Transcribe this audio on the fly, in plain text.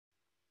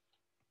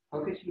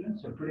Okay, children,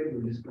 so today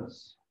we will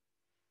discuss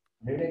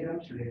ray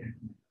diagrams related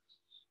to meters.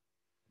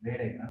 Ray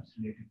diagrams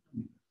related to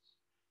meters.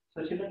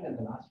 So, children, in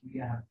the last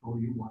video, I have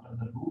told you what are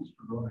the rules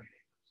to draw ray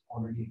diagrams.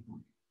 Already I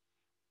told you.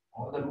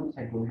 All the rules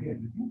I told you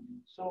everything.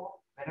 So,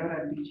 whenever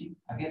I am teaching,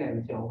 again I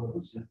will say all the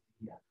rules just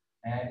here.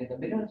 And in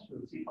the mirrors, we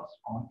will see first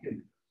concave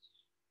mirrors.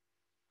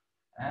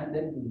 And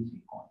then we will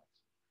see convex.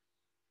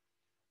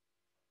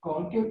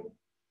 Concave,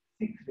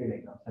 6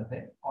 ray diagrams are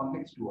there.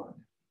 Convex, 2 are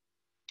there.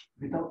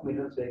 Without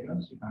mirrors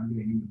diagrams, you can't do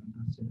any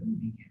mirrors. Children,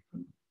 be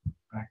careful.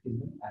 Practice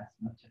them as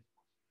much as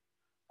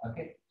possible.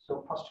 Okay,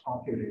 so first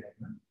concave ray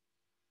diagram.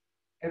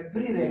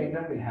 Every ray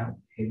diagram will have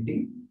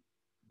heading,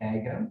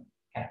 diagram,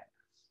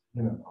 characters.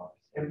 Remember all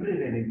this. Every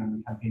ray diagram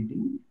will have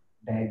heading,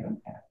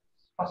 diagram, characters.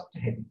 First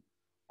heading,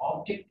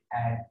 object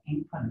at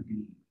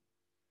infinity.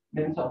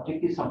 Means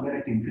object is somewhere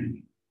at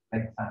infinity,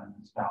 like sun,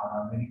 star,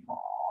 or very far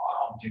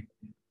object.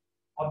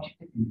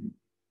 Object at infinity.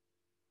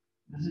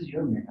 This is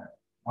your mirror.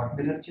 What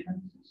mirror,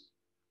 children? This is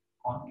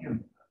concave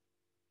mirror.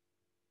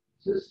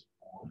 This is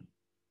pole.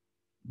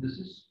 This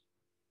is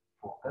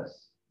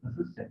focus. This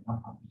is center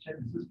of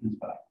curvature. This is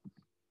principal axis.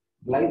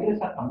 Light rays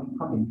are coming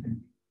from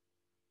infinity.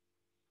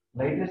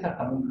 Light rays are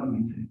coming from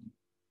infinity.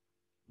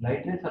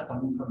 Light rays are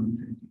coming from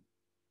infinity.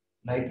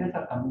 Light rays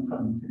are coming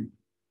from infinity.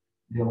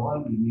 They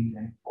all will meet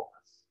at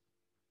focus.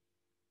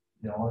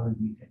 They all will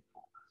meet at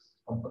focus.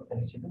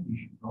 Compulsory, children, you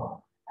should draw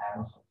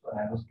arrows also.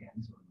 Arrows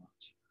carries one mark.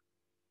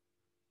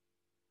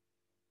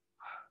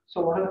 So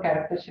what are the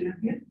characters, children,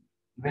 here?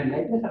 When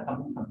light rays are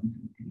coming from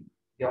infinity,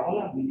 they all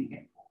are meeting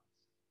at focus.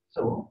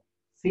 So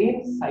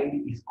same side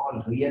is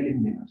called real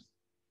in mirrors.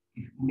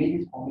 If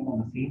image is forming on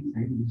the same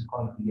side, it is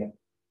called real.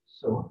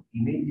 So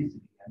image is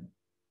real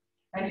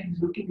and it is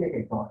looking like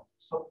a dot.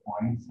 So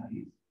point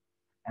size,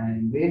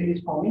 and where it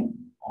is forming?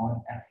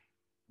 On F.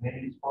 Where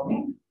it is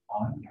forming?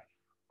 On F.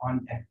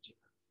 On F.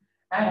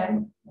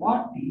 And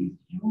what is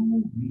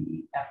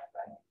UVF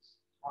values?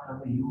 What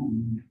are the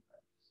UVF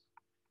values?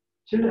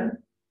 Children,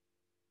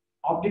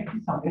 object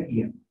is somewhere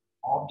here.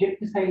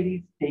 Object side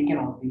is taken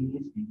always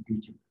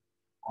negative.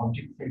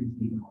 Object side is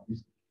taken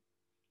always.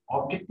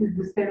 Object is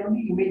this side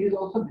only, image is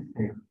also this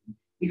side only.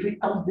 If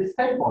it comes this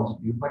side,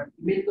 positive, but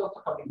image is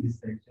also coming this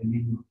side, so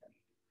image is also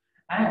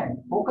negative.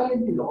 And focal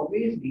length is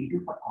always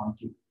negative for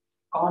concave.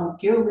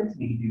 Concave means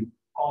negative,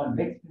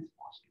 convex means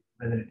positive,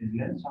 whether it is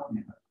lens or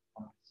mirror.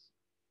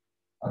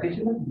 Okay,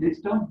 children,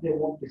 these terms they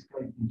won't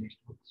describe in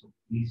textbook, so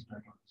please try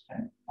to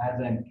understand. As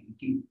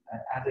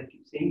I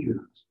keep saying, you will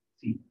understand.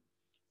 See,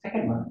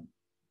 second one,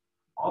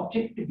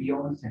 object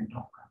beyond center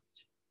of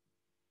curvature.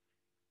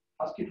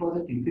 First it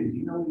was at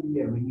infinity, now we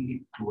are bringing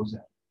it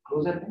closer.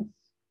 Closer means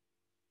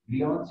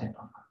beyond center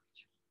of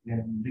curvature. We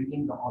are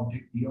bringing the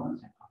object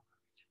beyond center of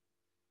curvature.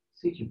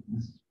 See, children,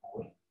 this is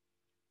pole,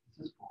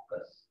 this is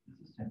focus,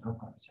 this is center of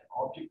curvature.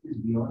 Object is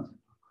beyond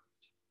center of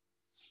curvature.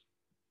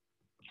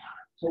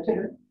 So,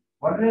 children,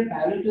 one ray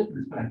parallel to the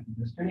principal axis.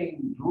 Yesterday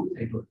in rules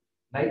I told.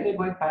 Light ray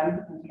going parallel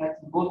to the principal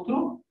axis goes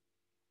through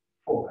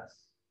focus.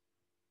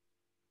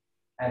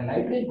 And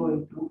light ray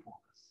going through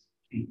focus.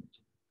 See,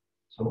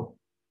 so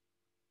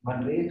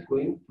one ray is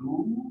going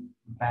through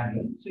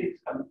parallel, so it's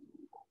coming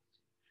through focus.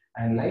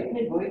 And light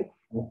ray going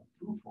through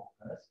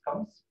focus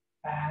comes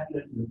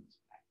parallel to the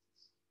principal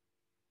axis.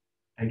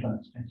 Try to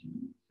understand.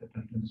 So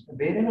try to understand.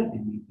 Wherever they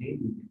meet, they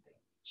will get the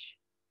image.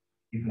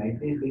 If light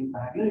ray is going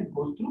parallel, it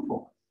goes through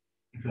focus.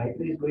 If light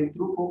ray is going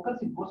through focus,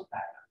 it goes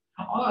parallel.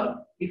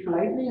 Or if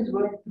light ray is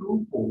going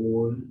through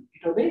pole,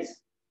 it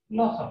obeys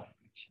laws of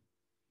reflection.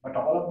 But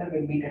all of them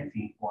will meet at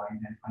same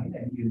point and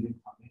finally you will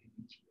get somewhere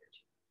in each image.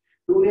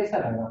 Two rays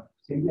are enough.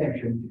 Simply I am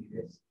showing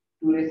 3 rays.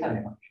 2 rays are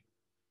enough.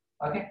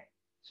 Okay.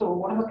 So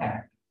what are the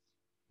characters?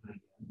 Real.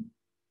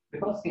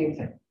 Because same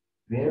side.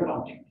 Wherever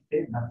object is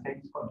there, that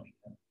side is called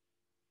real.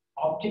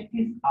 Object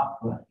is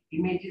upward,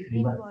 image is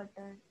reversed.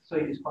 So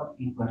it is called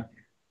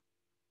inverted.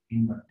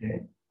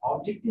 Inverted.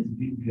 Object is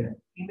bigger,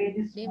 image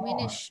is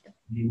diminished.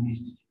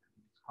 Diminished.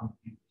 It's called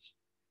diminished.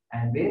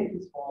 And where it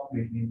is formed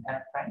between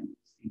F and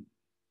C?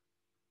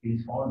 It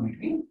is formed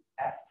between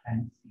F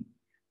and C.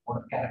 What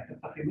are the characters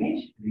of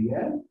image?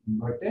 Real,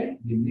 inverted,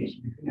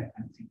 diminished between F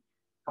and C.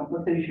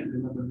 Compulsory you should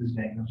remember this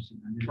diagram.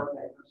 Without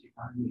diagrams, you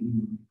can't do any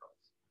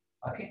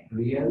numericals. Okay,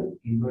 real,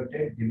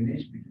 inverted,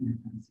 diminished between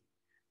F and C.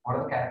 What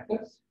are the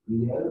characters?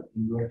 Real,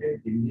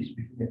 inverted, diminished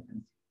between F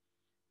and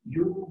C.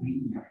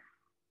 UVF.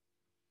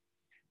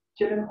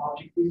 Children,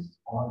 object is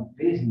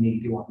always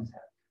negative on this side.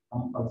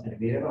 Compulsory.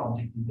 Wherever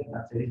object is there,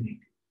 that side is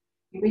negative.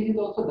 Image is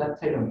also that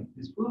side only.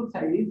 This full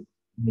side is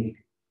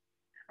negative.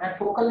 And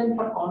focal length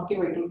for concave,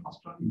 I told first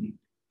one is negative.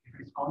 If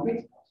it is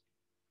convex, positive.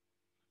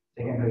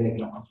 Second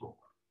diagram also.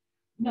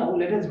 Now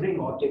let us bring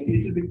object a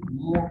little bit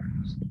more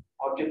closer.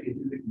 Object a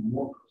little bit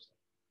more closer.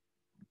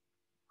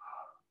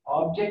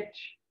 Object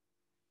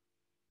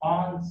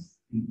on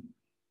C.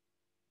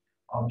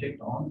 Object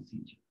on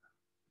C.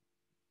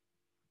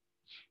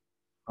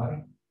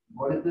 Okay.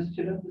 What is this,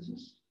 children? This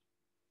is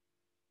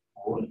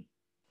pole,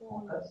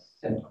 focus,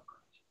 center of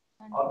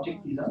curvature.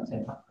 Object is on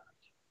center of curvature.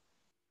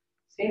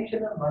 Same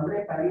children, one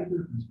ray parallel to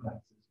the principal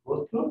axis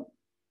goes through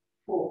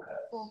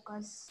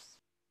focus.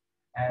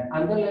 And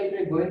another light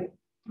ray going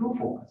through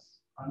focus.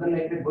 Another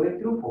light ray going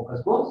through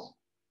focus goes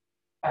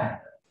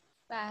parallel.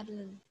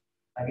 Parallel.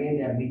 Again,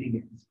 they are meeting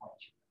at this point.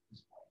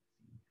 This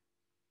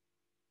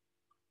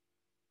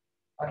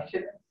point.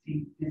 Okay,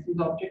 see, this is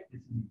object,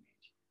 this is image.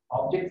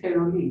 Object side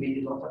only, image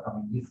is also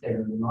coming. This side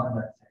only, not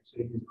that side. So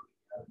it is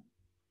going.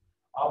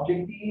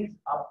 Object is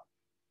up,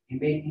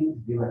 image is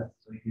reverse.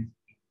 So it is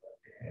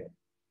inverted.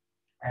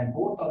 And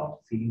both are of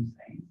same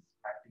size,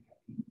 practically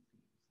same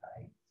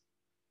size.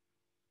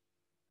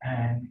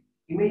 And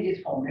image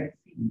is formed at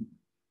C.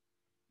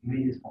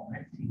 Image is formed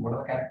at C. What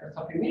are the characters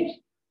of image?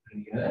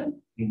 Real,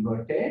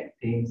 inverted,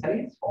 same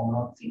size, formed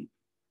on C.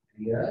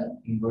 Real,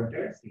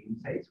 inverted, same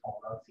size,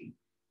 formed on C.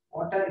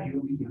 What are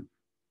U, V, F?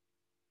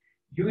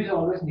 U is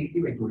always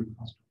negative, I told you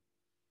first.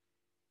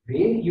 Where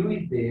U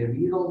is there,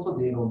 V is also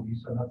there only,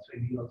 so that's why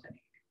V is also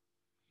negative.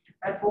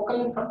 And focal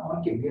length for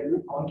concave, we are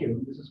doing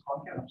concave, this is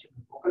concave,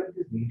 focal length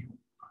is negative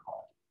for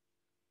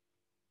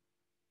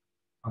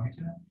concave.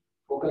 Okay,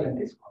 focal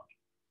length is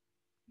concave.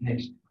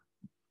 Next,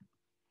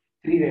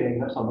 3 ray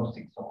diagrams out of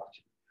 6 over.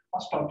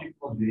 First object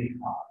was very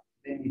far,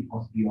 then it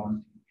was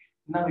beyond C.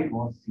 Now it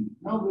was C.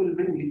 Now we will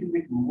bring a little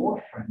bit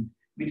more front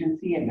between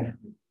C and F.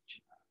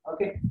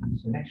 Okay,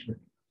 so next one.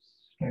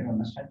 Try to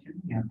understand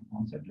children, you have to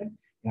concentrate,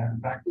 you have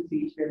to practice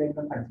each ray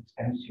diagram 5-6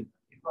 times children.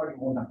 If not, you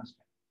won't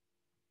understand.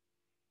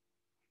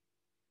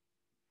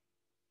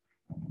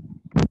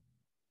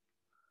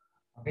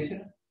 Okay,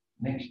 children.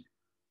 Next,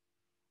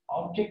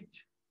 object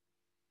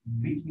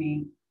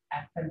between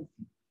F and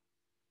C.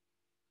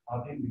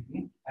 Object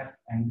between F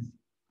and C.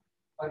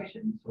 Okay,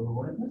 children. So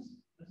what is this?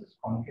 This is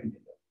concave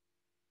mirror.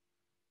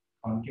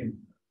 Concave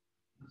mirror.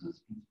 This is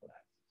principal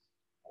axis.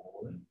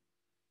 Pole,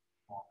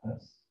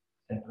 focus,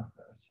 center of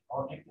curvature.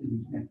 Object is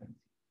between F and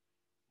C.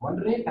 One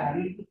ray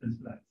parallel to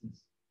principal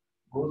axis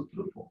goes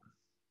through focus.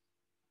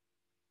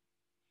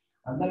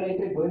 Another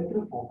ray going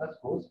through focus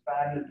goes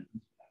parallel to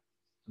principal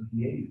axis. So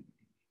here you get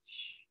image.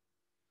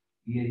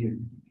 Here you get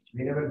image.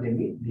 Wherever they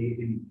meet, they will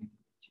get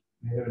image.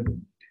 Wherever they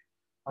meet.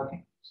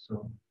 Okay.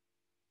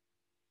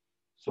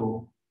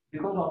 So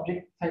because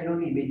object side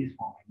only image is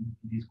forming,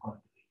 it is called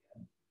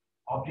real.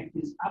 Object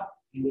is up,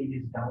 image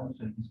is down,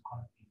 so it is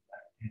called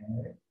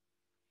inverted.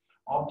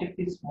 Object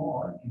is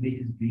small,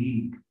 image is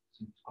big,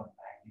 so it's called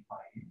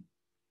magnified.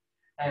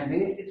 And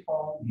where it is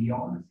formed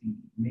beyond C,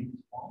 image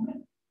is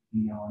formed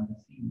beyond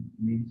C,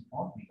 image is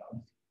formed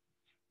beyond C.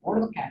 What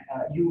is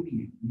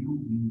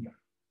UVF?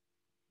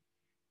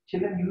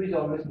 Children, U is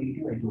always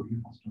negative, I told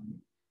you first only.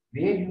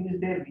 Where U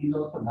is there, V is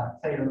also that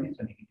side only,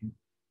 so negative.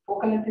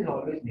 Focal length is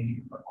always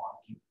negative for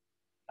concave.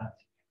 That's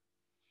it.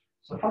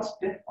 So first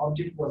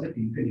object was at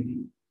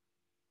infinity,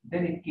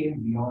 then it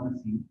came beyond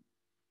C,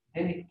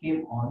 then it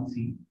came on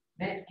C,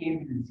 then it came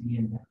between C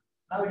and F.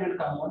 Now it will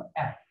come on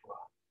F.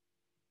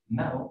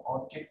 Now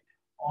object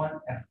on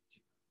F.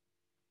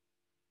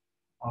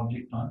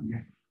 Object on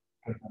F.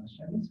 Try to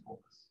understand is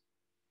focus.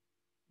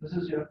 This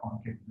is your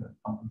concave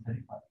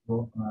compulsory part.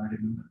 So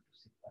remember to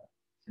silver.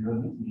 Silver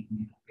means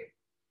making it okay.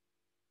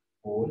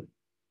 Pole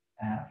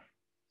F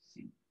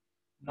C.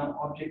 Now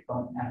object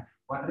on F.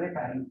 One ray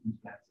parallel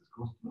principal axis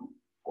goes through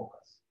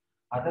focus.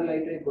 Other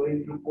light ray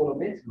going through pole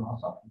obeys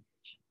laws of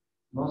reflection.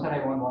 No sir,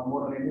 I want one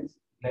more ray means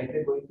light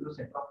ray going through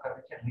center of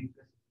curvature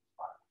retraces its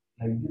path.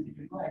 Like this it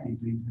will go and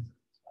it retraces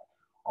its path.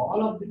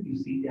 All of them you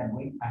see they are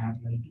going parallel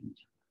to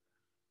each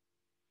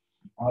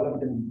other. All of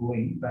them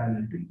going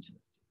parallel to each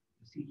other.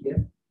 You see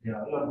here they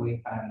all are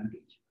going parallel to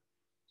each other.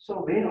 So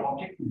where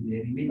object is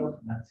there, image of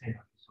that side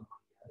of so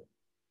here.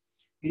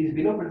 It is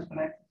below principal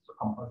axis, so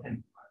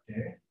compulsory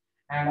inverted.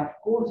 And of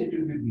course, it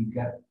will be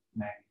bigger,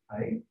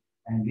 magnified,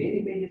 and where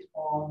image is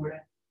formed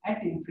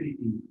at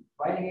infinity.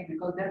 Why?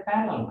 Because they are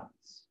parallel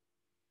lines.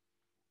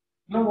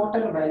 Now, what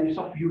are the values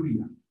of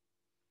UVF?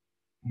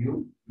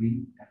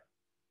 UVF.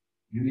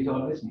 U is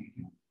always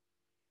negative.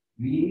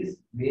 V is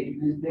where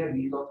U is there, V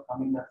is also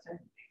coming that side,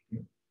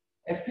 negative.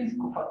 F is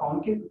for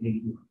concave,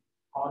 negative.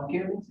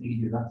 Concave means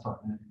negative, that's all.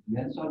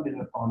 Lens or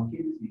mirror, concave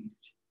is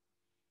negative.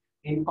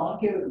 In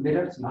concave,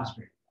 mirrors last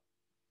rate.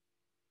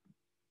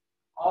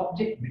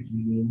 Object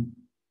between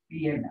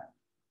P and F.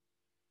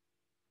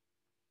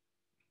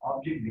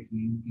 Object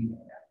between P and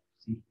F.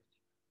 See,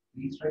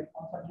 please try to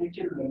concentrate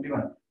children,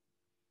 everyone.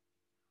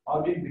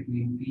 Object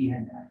between P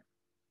and F.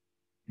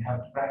 You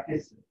have to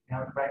practice. You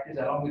have to practice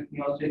along with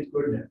me also. It's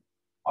good.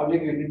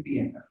 Object between P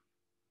and F.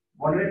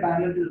 One ray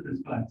parallel to the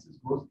principal axis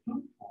goes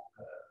through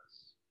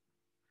focus.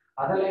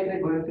 Other light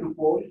ray going through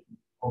pole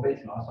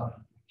obeys laws of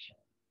reflection.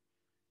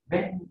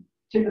 When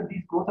children,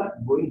 these both are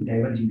going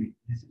divergently.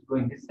 This is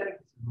going this side,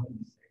 this is going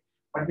this side.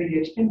 But when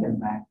you extend them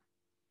back,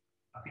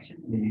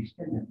 when you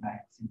extend them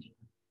back, see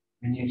children,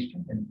 when you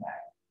extend them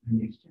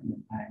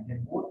back, they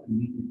both will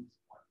meet in this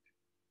point.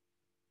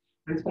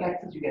 Principal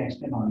axis you can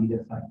extend on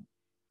either side.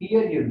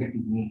 Here you get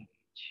image.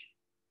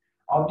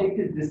 Object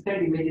is this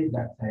side, image is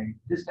that side.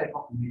 This type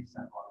of images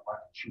are called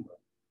virtual.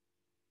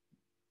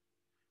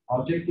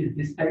 Object is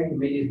this side,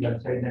 image is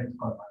that side, that is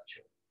called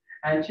virtual.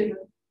 And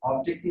children,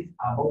 object is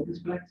above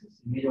principal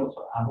axis, image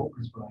also above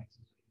principal axis,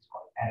 it is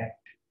called erect.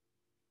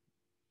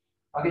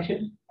 Okay,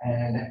 children,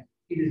 and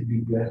it is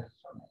bigger,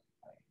 so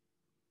magnified.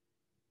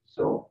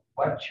 So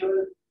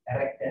virtual,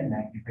 erect, and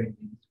magnified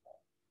images form.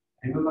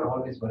 Remember,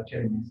 always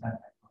virtual images are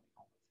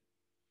magnified.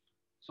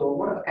 So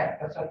what are the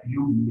characters of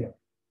UVF?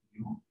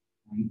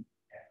 UVF.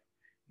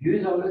 U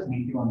is always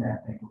negative on the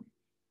aspect.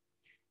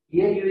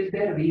 Here U is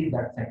there, V is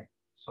that side.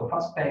 So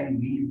first time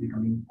V is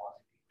becoming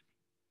positive.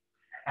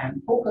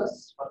 And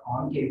focus for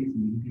concave is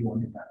negative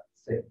on the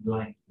side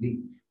blindly.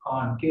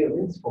 Concave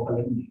means focal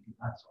length negative,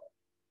 that's all.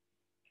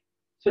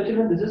 So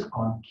children, this is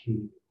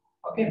concave.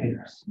 Okay,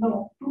 mirrors.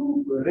 Now,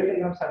 two ray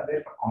diagrams are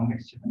there for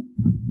convex children.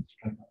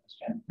 Try to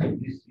understand.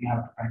 This you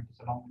have to practice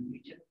along with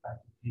each other.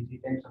 Practice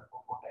three times or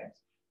four times.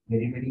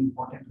 Very, very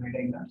important ray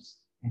diagrams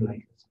in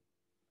life lesson.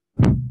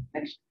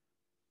 Next.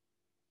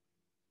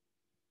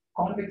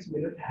 Convex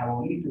mirrors have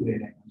only two ray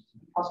diagrams.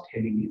 The first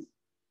heading is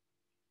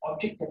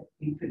object at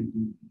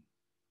infinity.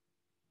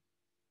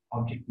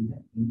 Object is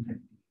at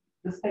infinity.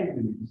 This side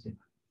we will do same.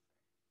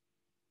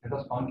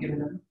 Because concave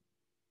mirror,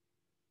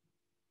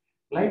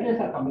 light rays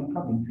are coming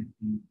from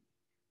infinity.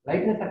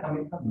 Light rays are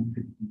coming from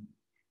infinity.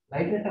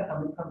 Light rays are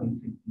coming from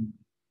infinity.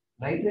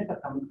 Light rays are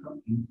coming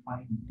from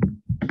infinity.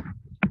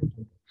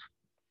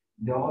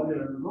 They all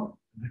will undergo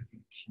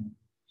reflection.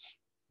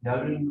 They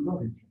all will undergo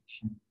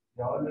reflection.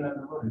 They all will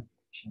undergo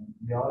reflection.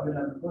 They all will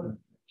undergo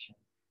reflection.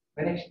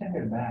 When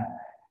extended back,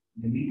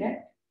 they meet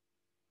at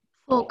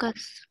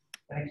focus.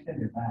 When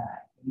extended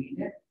back, they meet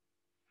at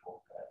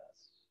focus.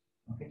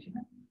 Okay,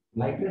 children?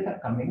 Light rays are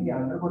coming, they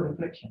undergo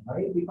reflection.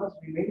 Why? Because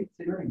we made it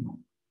silver, you know.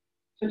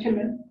 So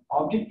children,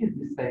 object is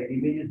this side,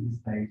 image is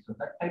this side. So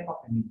that type of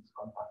image is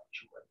called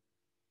virtual.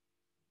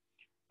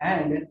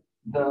 And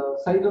the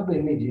size of the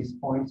image is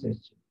 0.6.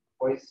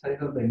 Size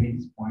of the image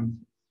is 0.6.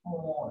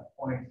 Small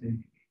 0.6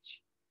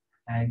 image.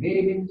 And where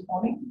image is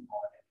forming?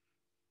 On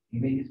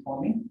F. Image is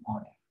forming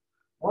on F.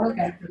 What are the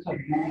characters of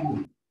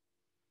UV?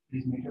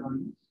 Please make it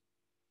on this.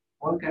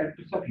 All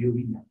characters of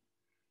UV.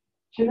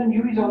 Children,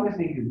 U is always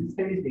negative. This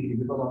side is negative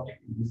because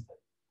object is this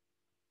side.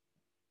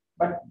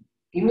 But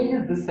image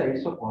is this side,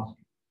 so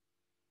positive.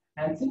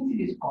 And since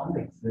it is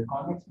convex, the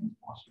convex means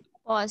positive.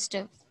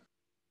 Positive.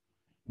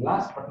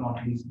 Last but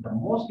not least, the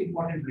most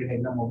important ray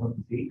diagram of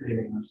this 8 ray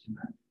diagrams,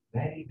 children.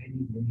 Very, very,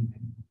 very,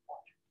 very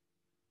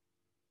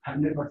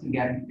important. 100%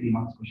 guarantee 3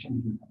 marks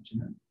question will come,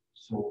 children.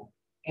 So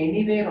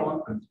anywhere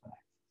on principal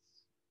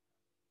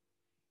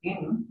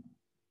axis.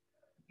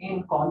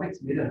 In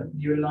convex mirror,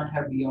 you will not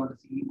have beyond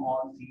C,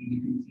 on C,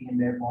 between C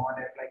and F, on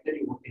F, like that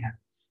you won't have.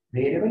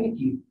 Wherever you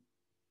keep,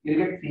 you'll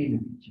get same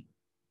image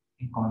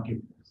in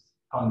concave mirrors,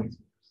 convex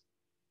mirrors.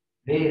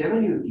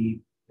 Wherever you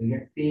keep, you'll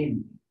get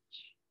same image.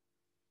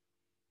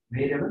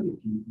 Wherever you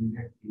keep, you'll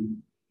get same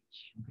image.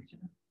 Okay,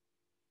 children?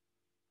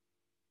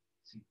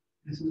 See,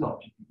 this is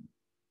object.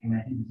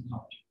 Imagine this is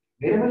object.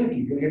 Wherever you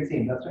keep, you'll get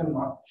same. That's why I'm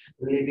not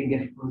relating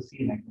F to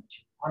C like that.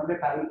 On the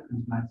parallel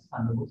principal axis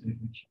undergoes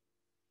reflection.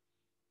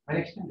 When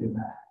extended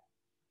back,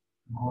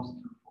 goes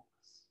through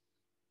focus.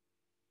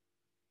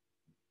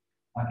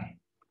 Okay.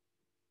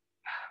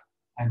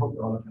 I hope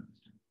all of you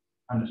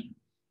understand.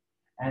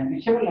 And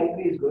whichever light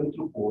ray is going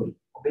through pole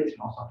obeys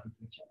laws of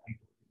reflection. I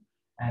told you.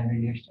 And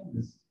when you extend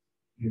this,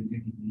 you'll get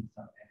image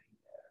somewhere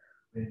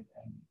here.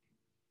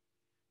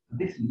 So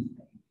this is the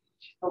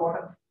image. So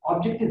what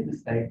object is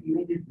this side,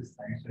 image is this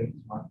side, so it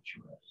is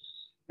virtual.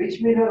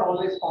 Which mirror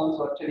always forms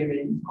virtual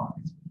image is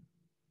convex.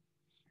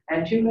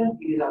 And children,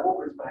 it is above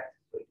principal axis.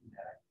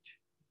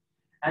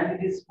 And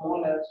it is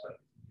smaller, so it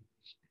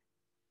is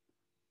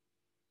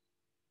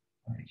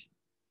diminished.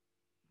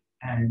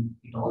 And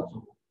it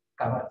also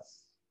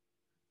covers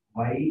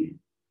wide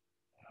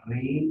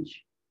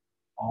range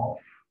of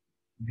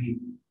view.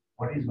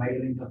 What is wide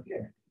range of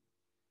view?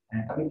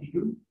 And coming to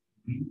U,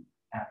 V,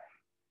 F.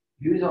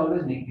 U is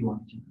always negative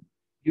on each other.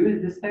 U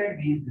is this side,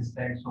 V is this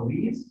side, so V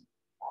is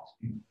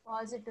positive.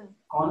 Positive.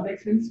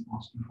 Convex is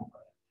positive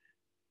focal.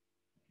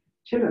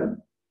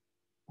 Children,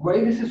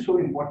 why this is so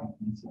important?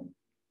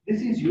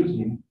 This is used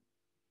in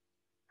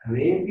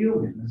rear view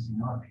mirrors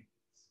in our vehicles.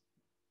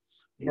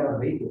 In our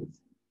vehicles,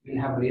 we'll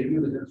have rear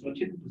view mirrors, so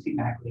children, to see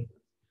back vehicles,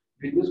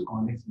 we'll use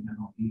convex mirror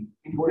only.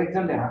 In board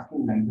exam, they're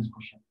asking like this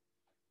question.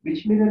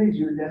 Which mirror is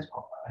used as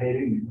rear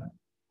view mirror?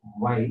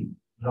 Why?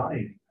 Draw rear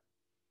view.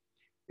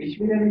 Which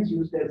mirror is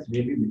used as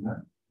rear view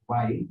mirror?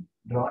 Why?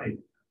 Draw rear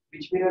view.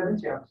 Which mirror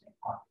is you have to say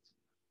convex.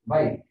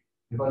 Why?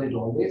 Because it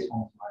always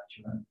forms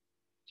virtual.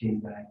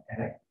 Change the line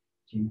erect,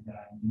 change the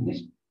line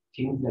diminished,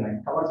 change the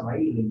line, covers wide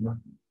range of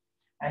view.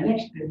 And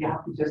next, you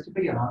have to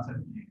justify your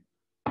answer.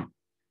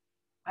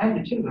 And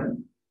the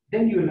children,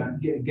 then you will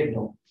get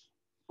doubts.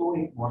 So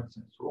in what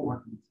sense? So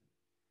what means?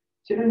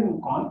 Children,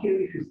 in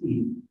concave, if you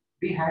see,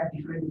 we had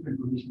different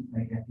positions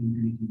like at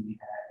infinity we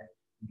had,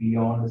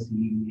 beyond C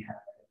we had,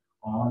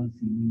 on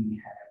C we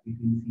had,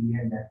 between C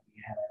and F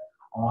we had,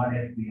 on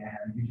F we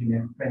had, between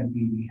F and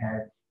P we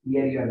had.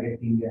 Here you are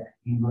getting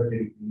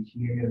inverted image,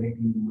 here you are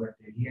getting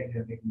inverted, here you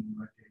are getting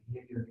inverted,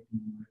 here you are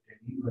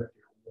getting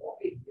inverted.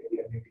 Okay, here you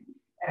are getting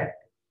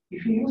erect.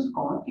 If you use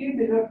concave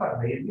mirror for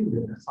rear view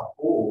mirror,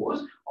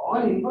 suppose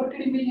All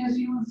inverted images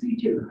you will see,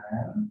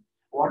 children.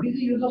 What is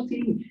the use of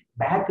seeing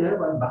back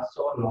one bus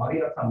or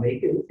lorry or some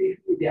vehicles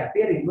if they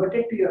appear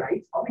inverted to your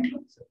eyes? How it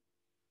looks?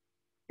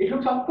 It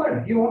looks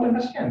awkward. You won't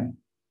understand.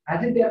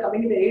 As if they are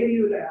coming in the air,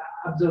 you will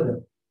observe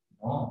them.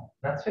 No,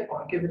 that's why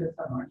concave mirrors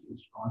are not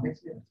used.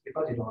 Convex mirrors,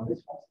 because it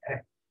always forms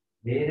erect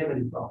wherever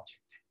is the object.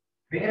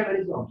 Wherever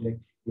is the object,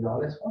 it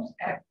always forms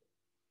erect.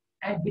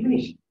 And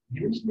diminished.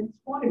 Diminished means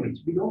small image.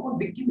 We don't want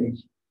big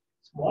image.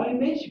 Small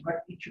image,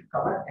 but it should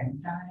cover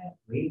entire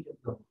weight of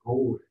the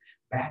road.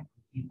 Back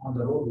on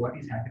the road, what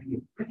is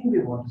happening, everything we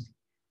want to see.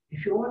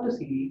 If you want to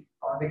see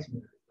convex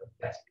mirror, is the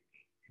best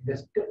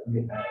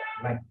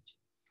language.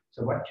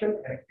 So virtual,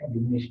 erect, and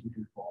diminished it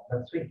will form.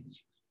 That's why it is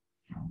used.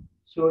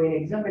 So in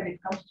exam, when it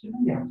comes to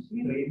you have to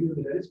see radial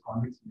mirror is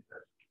convex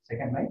mirror.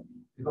 Second line,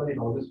 because it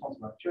always forms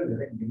virtual,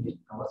 erect, diminished,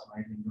 covers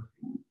wide range of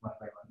view, one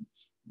by one.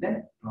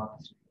 Then cloth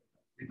is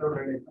without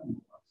radial,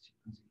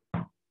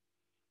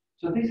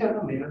 so these are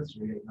the mirrors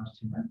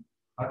diagrams.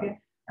 Okay,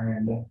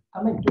 and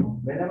coming to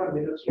whenever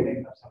mirrors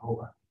diagrams are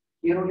over,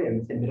 here only I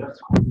will say mirrors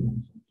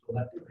form. So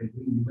that if I do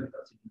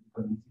numericals, it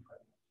will become easy for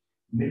you.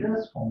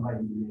 Mirrors formula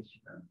in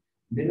relation.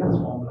 Mirrors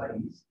formula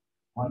is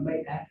 1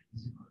 by f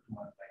is equal to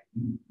 1 by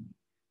b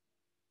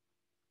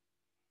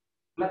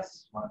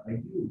plus 1 by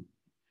u.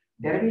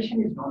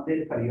 Derivation is not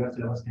there for your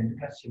syllabus 10th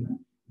class children.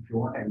 If you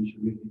want, I will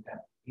show you later.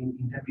 In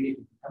intermediate,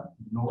 it becomes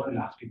no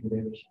elastic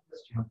derivation.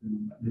 Just you have to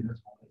remember mirrors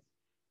formula.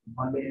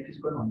 1 by f is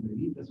equal to 1 by b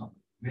plus 1 by b,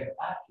 where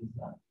f is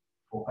the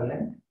focal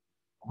length,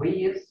 y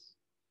is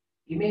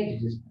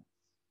image distance,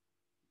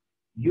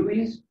 u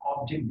is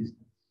object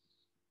distance,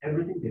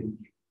 everything they will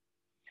give.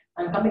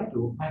 And coming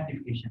to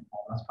magnification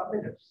formulas for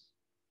mirrors.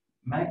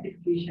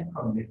 Magnification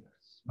for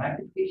mirrors.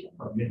 Magnification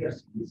for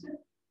mirrors is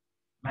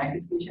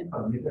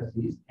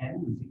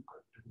n is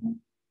equal to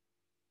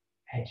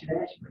h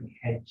dash by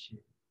h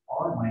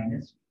or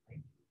minus by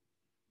u.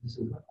 This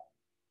is the form.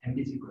 M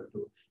is equal to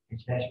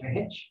h dash by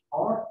h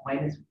or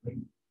minus by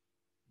u.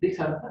 These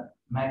are the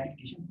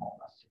magnification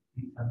formulas.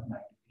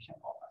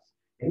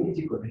 M is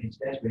equal to h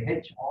dash by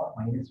h or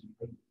minus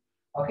by u.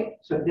 Okay,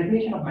 so the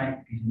definition of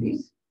magnification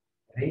is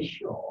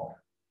ratio of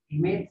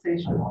image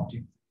size to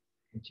object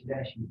size. H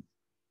dash is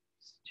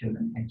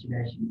children. H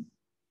dash is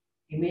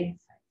image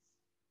size.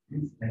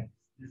 Means like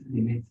this is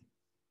image size.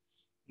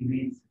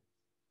 Image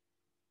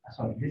size.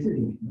 Sorry, this is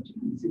image.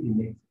 This is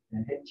image size.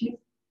 And h is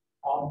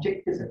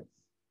object size.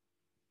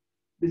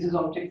 This is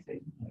object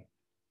size.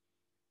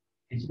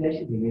 H dash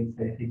is image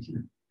size. H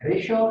is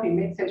ratio of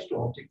image size to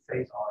object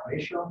size or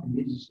ratio of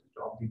image distance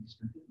to object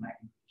distance is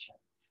magnification.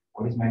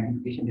 What is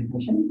magnification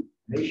definition?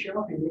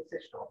 Ratio of image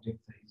size to object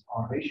size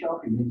or ratio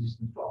of image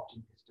distance to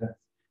object distance.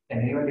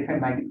 Can anyone define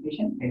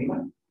magnification?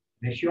 Anyone?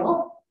 Ratio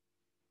of?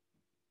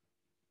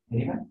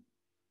 Anyone?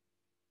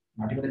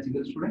 Not even a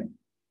single student?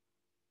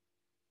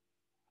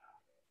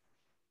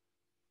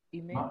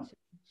 Image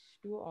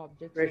to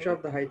object. Ratio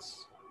of the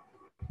heights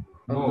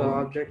of No. the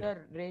object. The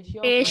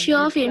ratio Ratio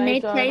of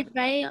image or size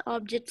by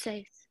object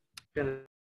size.